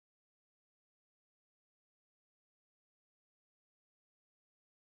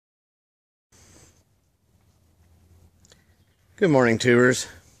Good morning, tubers.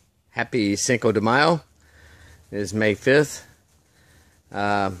 Happy Cinco de Mayo. It is May 5th.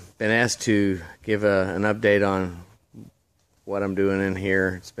 Been asked to give an update on what I'm doing in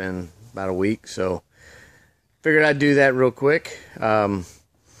here. It's been about a week, so figured I'd do that real quick. I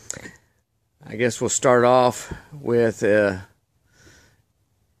guess we'll start off with the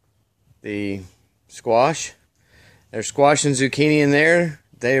squash. There's squash and zucchini in there.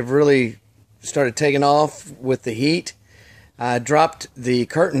 They've really started taking off with the heat. I dropped the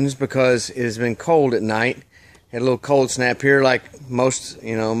curtains because it has been cold at night. Had a little cold snap here, like most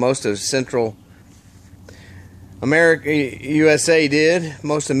of Central America, USA did.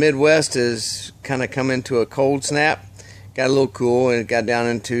 Most of Midwest has kind of come into a cold snap. Got a little cool and it got down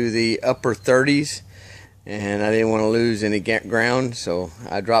into the upper 30s, and I didn't want to lose any ground, so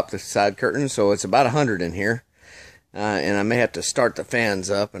I dropped the side curtains. So it's about 100 in here, and I may have to start the fans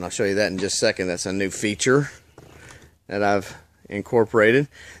up, and I'll show you that in just a second. That's a new feature that I've incorporated.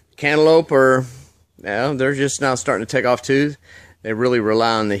 Cantaloupe they're just now starting to take off too. They really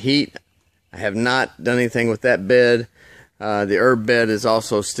rely on the heat. I have not done anything with that bed. The herb bed is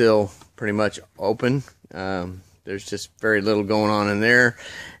also still pretty much open. There's just very little going on in there,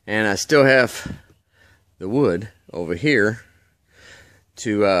 and I still have the wood over here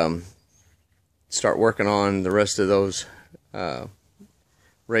to start working on the rest of those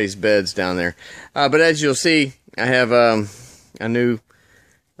raised beds down there. But as you'll see, I have a new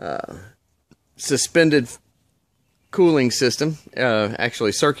suspended cooling system,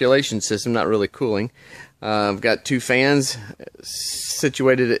 actually circulation system, not really cooling. I've got two fans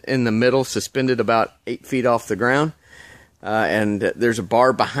situated in the middle, suspended about 8 feet off the ground, and there's a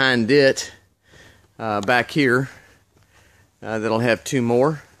bar behind it back here that'll have two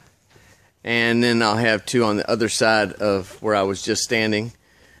more, and then I'll have two on the other side of where I was just standing,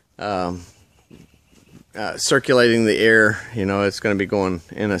 circulating the air. It's going to be going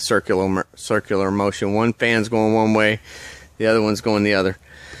in a circular motion. One fan's going one way, the other one's going the other.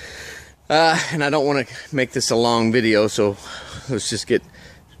 And I don't want to make this a long video, so let's just get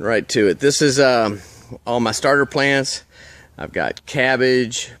right to it. This is all my starter plants. I've got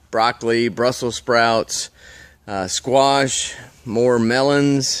cabbage, broccoli, Brussels sprouts, squash, more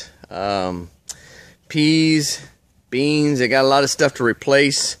melons, peas, beans. I got a lot of stuff to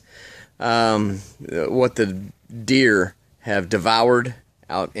replace what the deer have devoured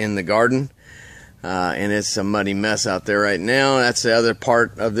out in the garden, and it's a muddy mess out there right now. That's the other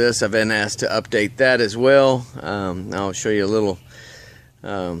part of this. I've been asked to update that as well. I'll show you a little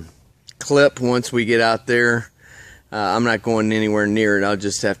clip once we get out there. I'm not going anywhere near it. I'll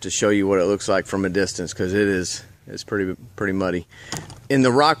just have to show you what it looks like from a distance, because it's pretty muddy. In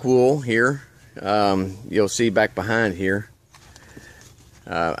the rock wool here, you'll see back behind here,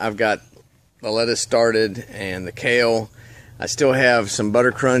 I've got the lettuce started and the kale. I still have some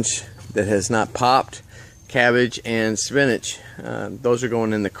butter crunch that has not popped, cabbage and spinach. Those are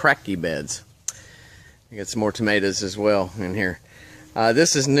going in the cracky beds. I got some more tomatoes as well in here.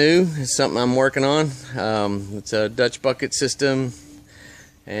 This is new. It's something I'm working on. It's a Dutch Bucket System,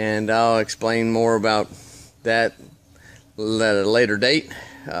 and I'll explain more about that at a later date.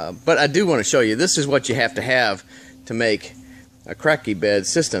 But I do want to show you, this is what you have to make a cracky bed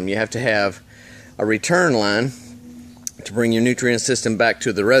system. You have to have a return line to bring your nutrient system back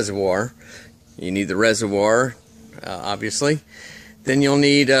to the reservoir. You need the reservoir, obviously. Then you'll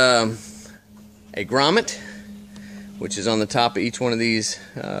need a grommet, which is on the top of each one of these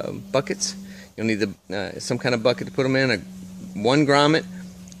buckets. You'll need some kind of bucket to put them in. One grommet,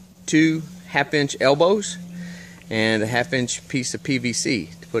 2 half-inch elbows, and a half-inch piece of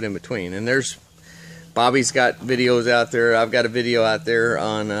PVC to put in between. And Bobby's got videos out there. I've got a video out there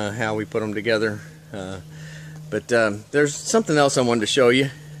on how we put them together. But there's something else I wanted to show you.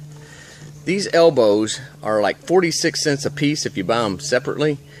 These elbows are like 46 cents a piece if you buy them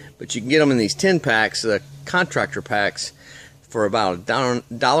separately, but you can get them in these 10 packs, the contractor packs, for about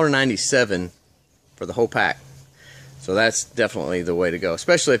 $1.97 for the whole pack. So that's definitely the way to go,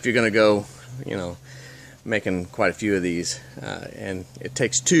 especially if you're going to go, making quite a few of these, and it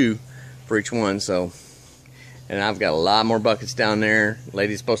takes 2 for each one. So, and I've got a lot more buckets down there.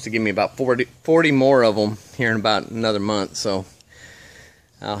 Lady's supposed to give me about 40 more of them here in about another month, so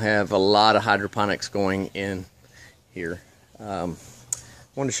I'll have a lot of hydroponics going in here. I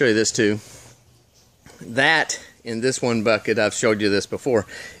want to show you this too. That in this one bucket, I've showed you this before,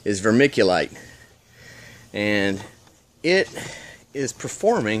 is vermiculite, and it is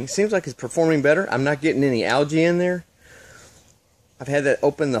performing, seems like it's performing better. I'm not getting any algae in there. I've had that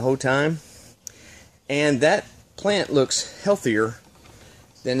open the whole time, and that plant looks healthier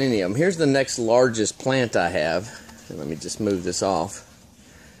than any of them. Here's the next largest plant I have. let me just move this off.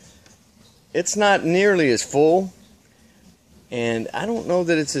 It's not nearly as full, and I don't know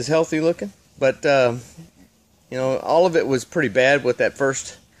that it's as healthy looking, but you know, all of it was pretty bad with that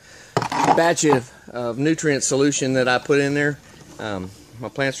first batch of nutrient solution that I put in there. My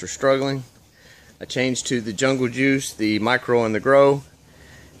plants were struggling. I changed to the jungle juice, the micro and the grow,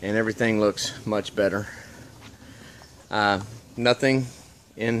 and everything looks much better. Nothing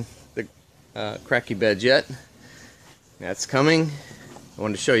in the cracky beds yet. That's coming. I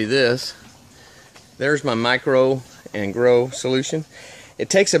wanted to show you this. There's my micro and grow solution. It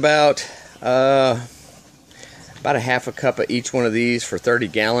takes about a half a cup of each one of these for 30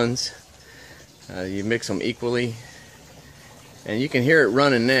 gallons. You mix them equally, and you can hear it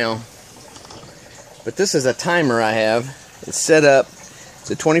running now. But this is a timer I have. It's set up.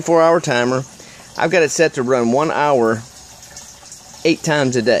 It's a 24-hour timer. I've got it set to run 1 hour 8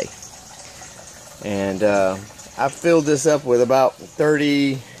 times a day. And I filled this up with about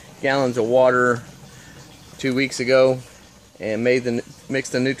 30 gallons of water 2 weeks ago and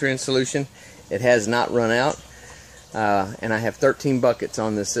mixed the nutrient solution. It has not run out. And I have 13 buckets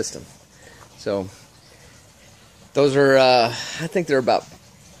on this system. So those are, I think they're about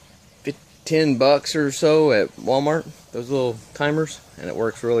 $10 or so at Walmart, those little timers, and it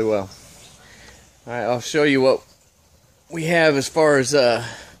works really well. Alright, I'll show you what we have as far as the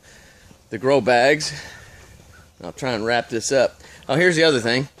grow bags. I'll try and wrap this up. Oh, here's the other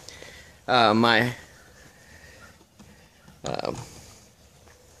thing.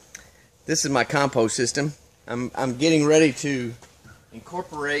 This is my compost system. I'm getting ready to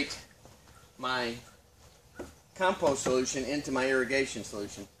incorporate my compost solution into my irrigation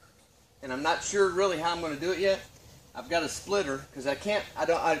solution, and I'm not sure really how I'm going to do it yet. I've got a splitter because I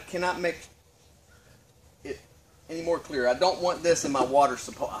cannot make it any more clear. I don't want this in my water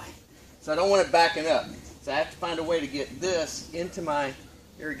supply, so I don't want it backing up. So I have to find a way to get this into my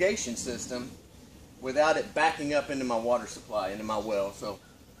irrigation system without it backing up into my water supply, into my well. So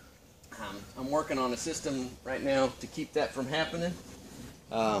I'm working on a system right now to keep that from happening.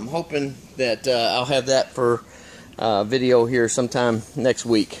 I'm hoping that I'll have that for video here sometime next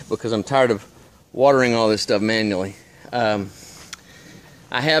week, because I'm tired of watering all this stuff manually. I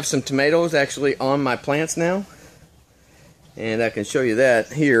have some tomatoes actually on my plants now, and I can show you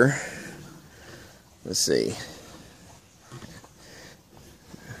that here. Let's see if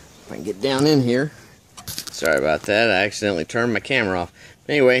I can get down in here. Sorry about that, I accidentally turned my camera off.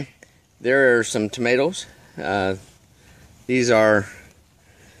 Anyway, there are some tomatoes. These are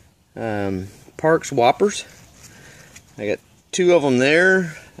Parks Whoppers. I got 2 of them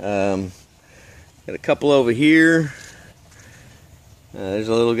there. Got a couple over here. There's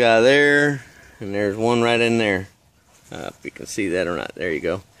a little guy there, and there's one right in there. If you can see that or not. There you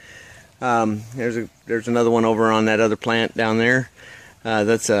go. There's another one over on that other plant down there.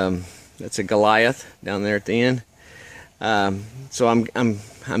 That's a Goliath down there at the end. So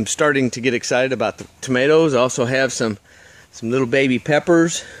I'm starting to get excited about the tomatoes. I also have some little baby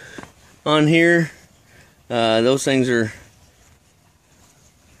peppers on here. Those things are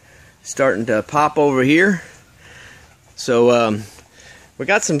starting to pop over here. So we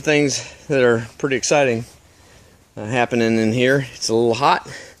got some things that are pretty exciting happening in here. It's a little hot.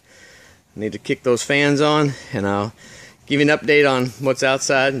 I need to kick those fans on, and I'll give you an update on what's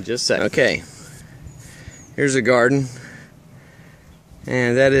outside in just a second. Okay, here's a garden,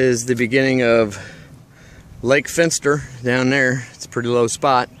 and that is the beginning of Lake Finster down there. It's a pretty low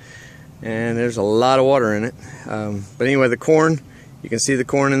spot, and there's a lot of water in it. But anyway, the corn, you can see the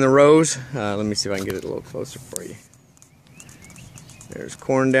corn in the rows. Let me see if I can get it a little closer for you. There's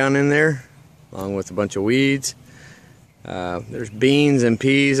corn down in there, along with a bunch of weeds. There's beans and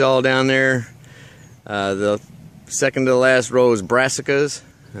peas all down there. The second to the last row is brassicas.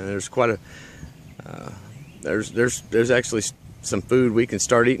 There's quite a there's actually some food we can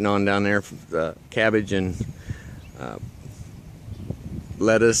start eating on down there. Cabbage and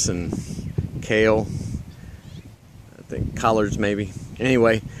lettuce and kale. I think collards maybe.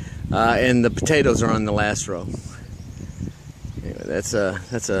 Anyway, and the potatoes are on the last row. Anyway, that's a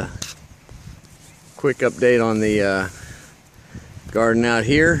quick update on the garden out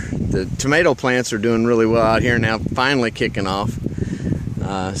here. The tomato plants are doing really well out here now, finally kicking off.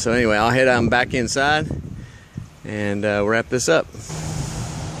 So anyway, I'll head on back inside and wrap this up.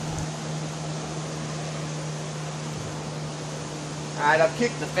 Alright, I've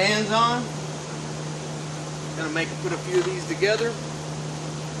kicked the fans on. Gonna put a few of these together.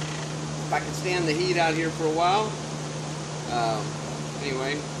 If I can stand the heat out here for a while.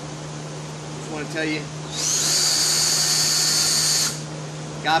 Anyway, just want to tell you,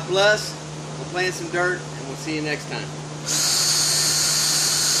 God bless. We'll plant some dirt and We'll see you next time.